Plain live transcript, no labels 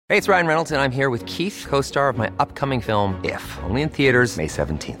Hey, it's Ryan Reynolds, and I'm here with Keith, co-star of my upcoming film, If, only in theaters May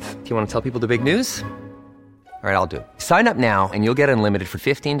 17th. Do you want to tell people the big news? All right, I'll do it. Sign up now and you'll get unlimited for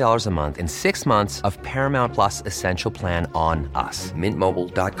 $15 a month and 6 months of Paramount Plus Essential Plan on us.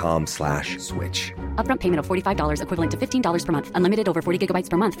 MintMobile.com/switch. Upfront payment of $45 equivalent to $15 per month. Unlimited over 40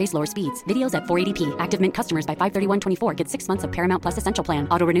 gigabytes per month. Face lower speeds. Videos at 480p. Active Mint customers by 531.24 get 6 months of Paramount Plus Essential Plan.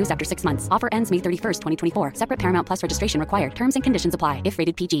 Auto renews after 6 months. Offer ends May 31st, 2024. Separate Paramount Plus registration required. Terms and conditions apply if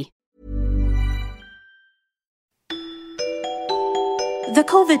rated PG. The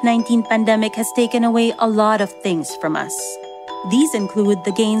COVID-19 pandemic has taken away a lot of things from us. These include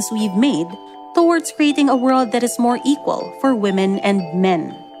the gains we've made towards creating a world that is more equal for women and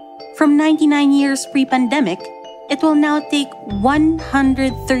men. From 99 years pre-pandemic, it will now take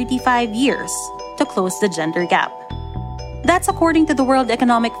 135 years to close the gender gap. That's according to the World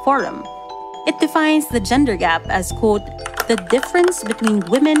Economic Forum. It defines the gender gap as, quote, the difference between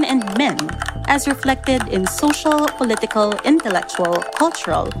women and men as reflected in social, political, intellectual,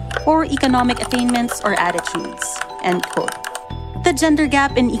 cultural, or economic attainments or attitudes, end quote. The gender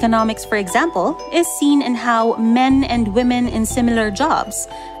gap in economics, for example, is seen in how men and women in similar jobs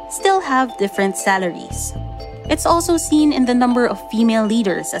still have different salaries. It's also seen in the number of female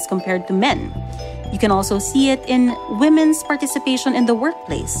leaders as compared to men. You can also see it in women's participation in the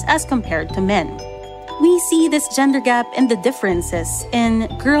workplace as compared to men. We see this gender gap in the differences in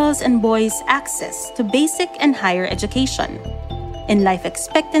girls' and boys' access to basic and higher education, in life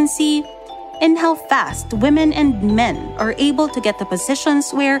expectancy, in how fast women and men are able to get to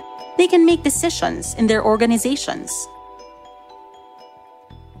positions where they can make decisions in their organizations.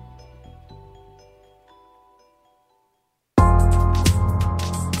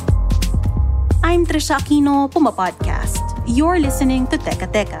 I'm Trisha Aquino, Puma Podcast. You're listening to Teka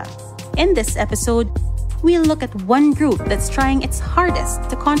Teka. In this episode, we'll look at one group that's trying its hardest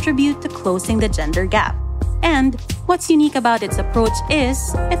to contribute to closing the gender gap. And what's unique about its approach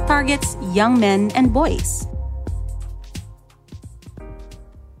is it targets young men and boys.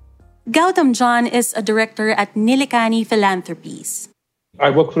 Gautam John is a director at Nilikani Philanthropies. I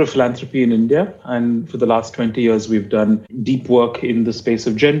work for a philanthropy in India, and for the last 20 years, we've done deep work in the space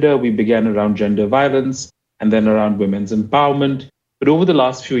of gender. We began around gender violence and then around women's empowerment. But over the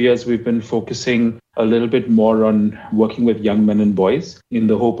last few years, we've been focusing a little bit more on working with young men and boys in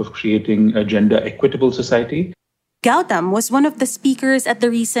the hope of creating a gender equitable society. Gautam was one of the speakers at the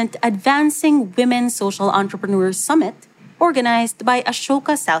recent Advancing Women Social Entrepreneurs Summit, organized by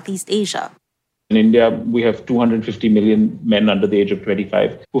Ashoka Southeast Asia. In India, we have 250 million men under the age of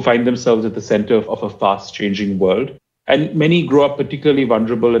 25 who find themselves at the center of a fast-changing world. And many grow up particularly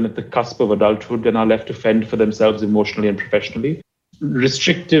vulnerable and at the cusp of adulthood and are left to fend for themselves emotionally and professionally.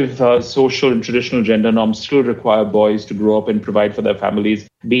 Restrictive social and traditional gender norms still require boys to grow up and provide for their families,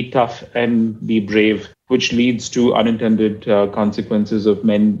 be tough and be brave, which leads to unintended consequences of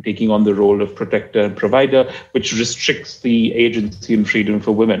men taking on the role of protector and provider, which restricts the agency and freedom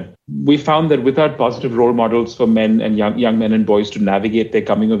for women. We found that without positive role models for men and young men and boys to navigate their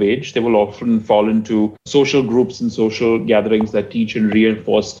coming of age, they will often fall into social groups and social gatherings that teach and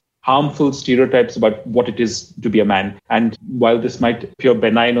reinforce harmful stereotypes about what it is to be a man. And while this might appear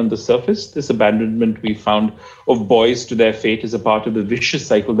benign on the surface, this abandonment we found of boys to their fate is a part of the vicious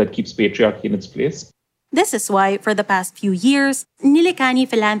cycle that keeps patriarchy in its place. This is why, for the past few years, Nilikani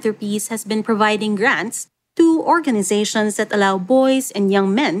Philanthropies has been providing grants to organizations that allow boys and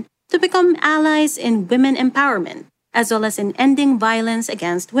young men to become allies in women empowerment, as well as in ending violence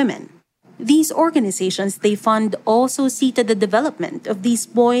against women. These organizations they fund also see to the development of these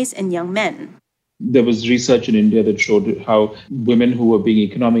boys and young men. There was research in India that showed how women who were being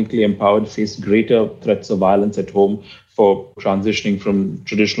economically empowered faced greater threats of violence at home for transitioning from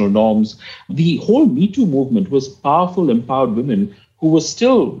traditional norms. The whole Me Too movement was powerful, empowered women who were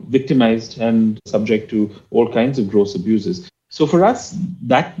still victimized and subject to all kinds of gross abuses. So for us,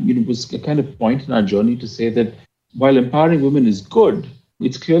 that was a kind of point in our journey to say that while empowering women is good,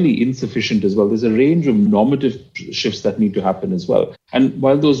 it's clearly insufficient as well. There's a range of normative shifts that need to happen as well. And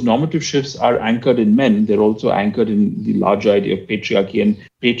while those normative shifts are anchored in men, they're also anchored in the larger idea of patriarchy. And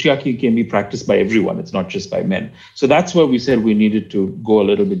patriarchy can be practiced by everyone. It's not just by men. So that's where we said we needed to go a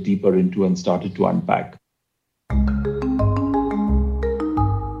little bit deeper into and started to unpack.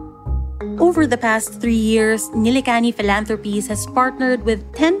 Over the past 3 years, Nilikani Philanthropies has partnered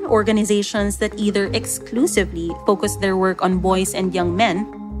with 10 organizations that either exclusively focus their work on boys and young men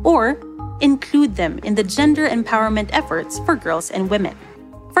or include them in the gender empowerment efforts for girls and women.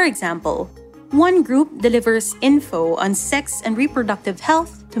 For example, one group delivers info on sex and reproductive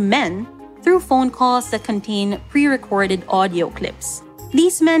health to men through phone calls that contain pre-recorded audio clips.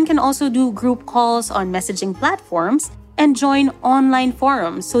 These men can also do group calls on messaging platforms and join online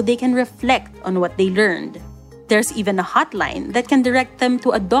forums so they can reflect on what they learned. There's even a hotline that can direct them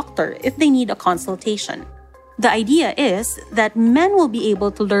to a doctor if they need a consultation. The idea is that men will be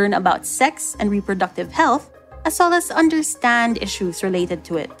able to learn about sex and reproductive health as well as understand issues related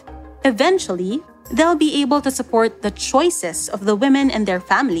to it. Eventually, they'll be able to support the choices of the women and their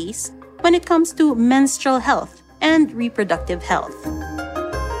families when it comes to menstrual health and reproductive health.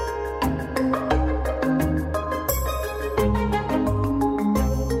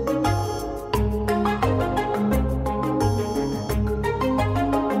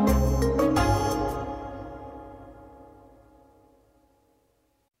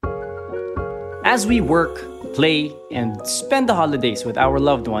 As we work, play, and spend the holidays with our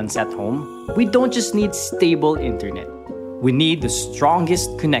loved ones at home, we don't just need stable internet. We need the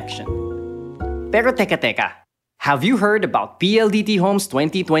strongest connection. Pero teka, have you heard about PLDT Home's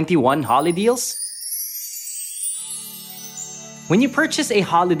 2021 Holiday Deals? When you purchase a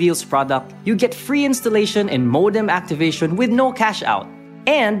Holiday Deals product, you get free installation and modem activation with no cash out,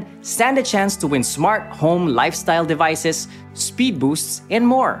 and stand a chance to win smart home lifestyle devices, speed boosts, and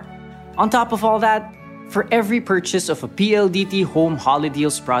more. On top of all that, for every purchase of a PLDT Home Holiday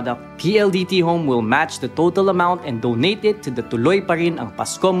Deals product, PLDT Home will match the total amount and donate it to the Tuloy Pa Rin Ang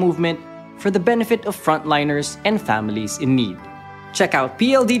Pasko movement for the benefit of frontliners and families in need. Check out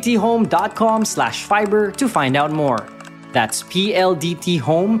pldthome.com/fiber to find out more. That's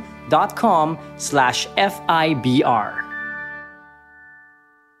pldthome.com/FIBR.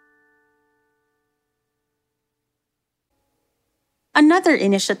 Another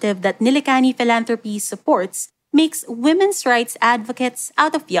initiative that Nilikani Philanthropy supports makes women's rights advocates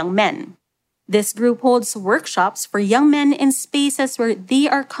out of young men. This group holds workshops for young men in spaces where they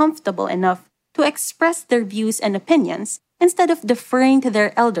are comfortable enough to express their views and opinions instead of deferring to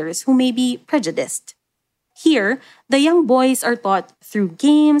their elders who may be prejudiced. Here, the young boys are taught through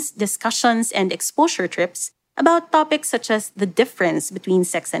games, discussions, and exposure trips about topics such as the difference between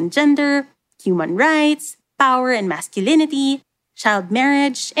sex and gender, human rights, power and masculinity, child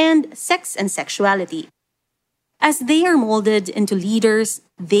marriage, and sex and sexuality. As they are molded into leaders,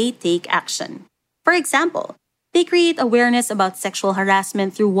 they take action. For example, they create awareness about sexual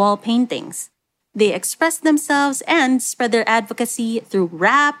harassment through wall paintings. They express themselves and spread their advocacy through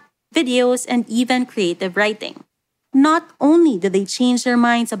rap, videos, and even creative writing. Not only do they change their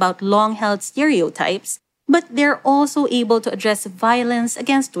minds about long-held stereotypes, but they're also able to address violence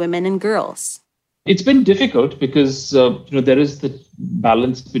against women and girls. It's been difficult because there is the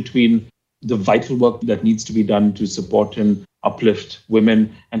balance between the vital work that needs to be done to support and uplift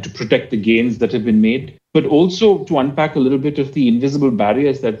women and to protect the gains that have been made, but also to unpack a little bit of the invisible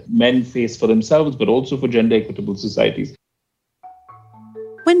barriers that men face for themselves, but also for gender equitable societies.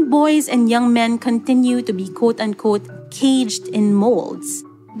 When boys and young men continue to be quote-unquote caged in molds,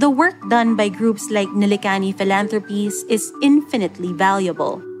 the work done by groups like Nilikani Philanthropies is infinitely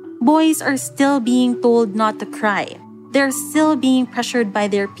valuable. Boys are still being told not to cry. They're still being pressured by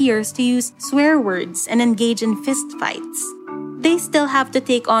their peers to use swear words and engage in fistfights. They still have to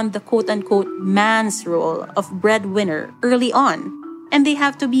take on the quote-unquote man's role of breadwinner early on, and they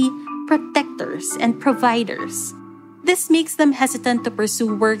have to be protectors and providers. This makes them hesitant to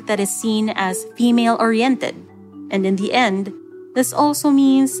pursue work that is seen as female-oriented, and in the end, this also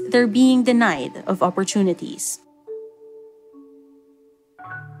means they're being denied of opportunities.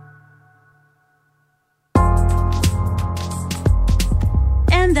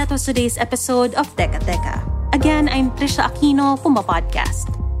 And that was today's episode of Teka Teka. Again, I'm Trisha Aquino, Puma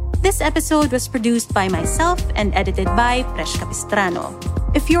Podcast. This episode was produced by myself and edited by Presh Capistrano.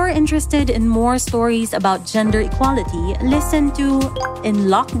 If you're interested in more stories about gender equality, listen to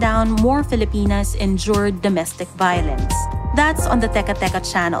In Lockdown, More Filipinas Endured Domestic Violence. That's on the Teka Teka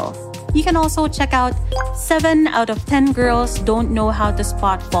channel. You can also check out 7 out of 10 girls don't know how to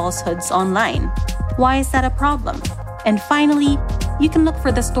spot falsehoods online. Why is that a problem? And finally, you can look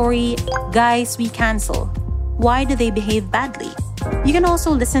for the story Guys We Cancel. Why do they behave badly? You can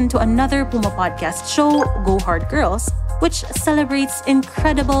also listen to another Puma Podcast show, Go Hard Girls, which celebrates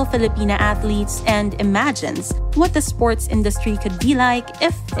incredible Filipina athletes and imagines what the sports industry could be like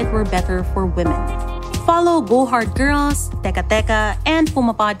if it were better for women. Follow Go Hard Girls, Teka Teka, and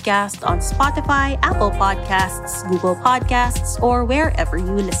Puma Podcast on Spotify, Apple Podcasts, Google Podcasts, or wherever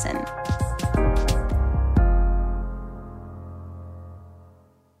you listen.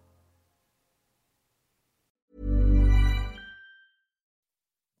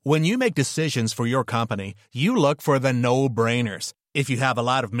 When you make decisions for your company, you look for the no-brainers. If you have a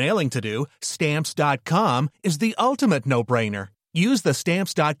lot of mailing to do, Stamps.com is the ultimate no-brainer. Use the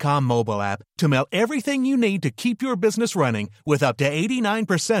Stamps.com mobile app to mail everything you need to keep your business running with up to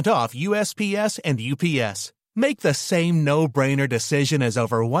 89% off USPS and UPS. Make the same no-brainer decision as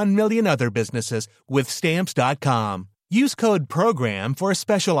over 1 million other businesses with Stamps.com. Use code PROGRAM for a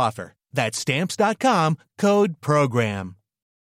special offer. That's Stamps.com, code PROGRAM.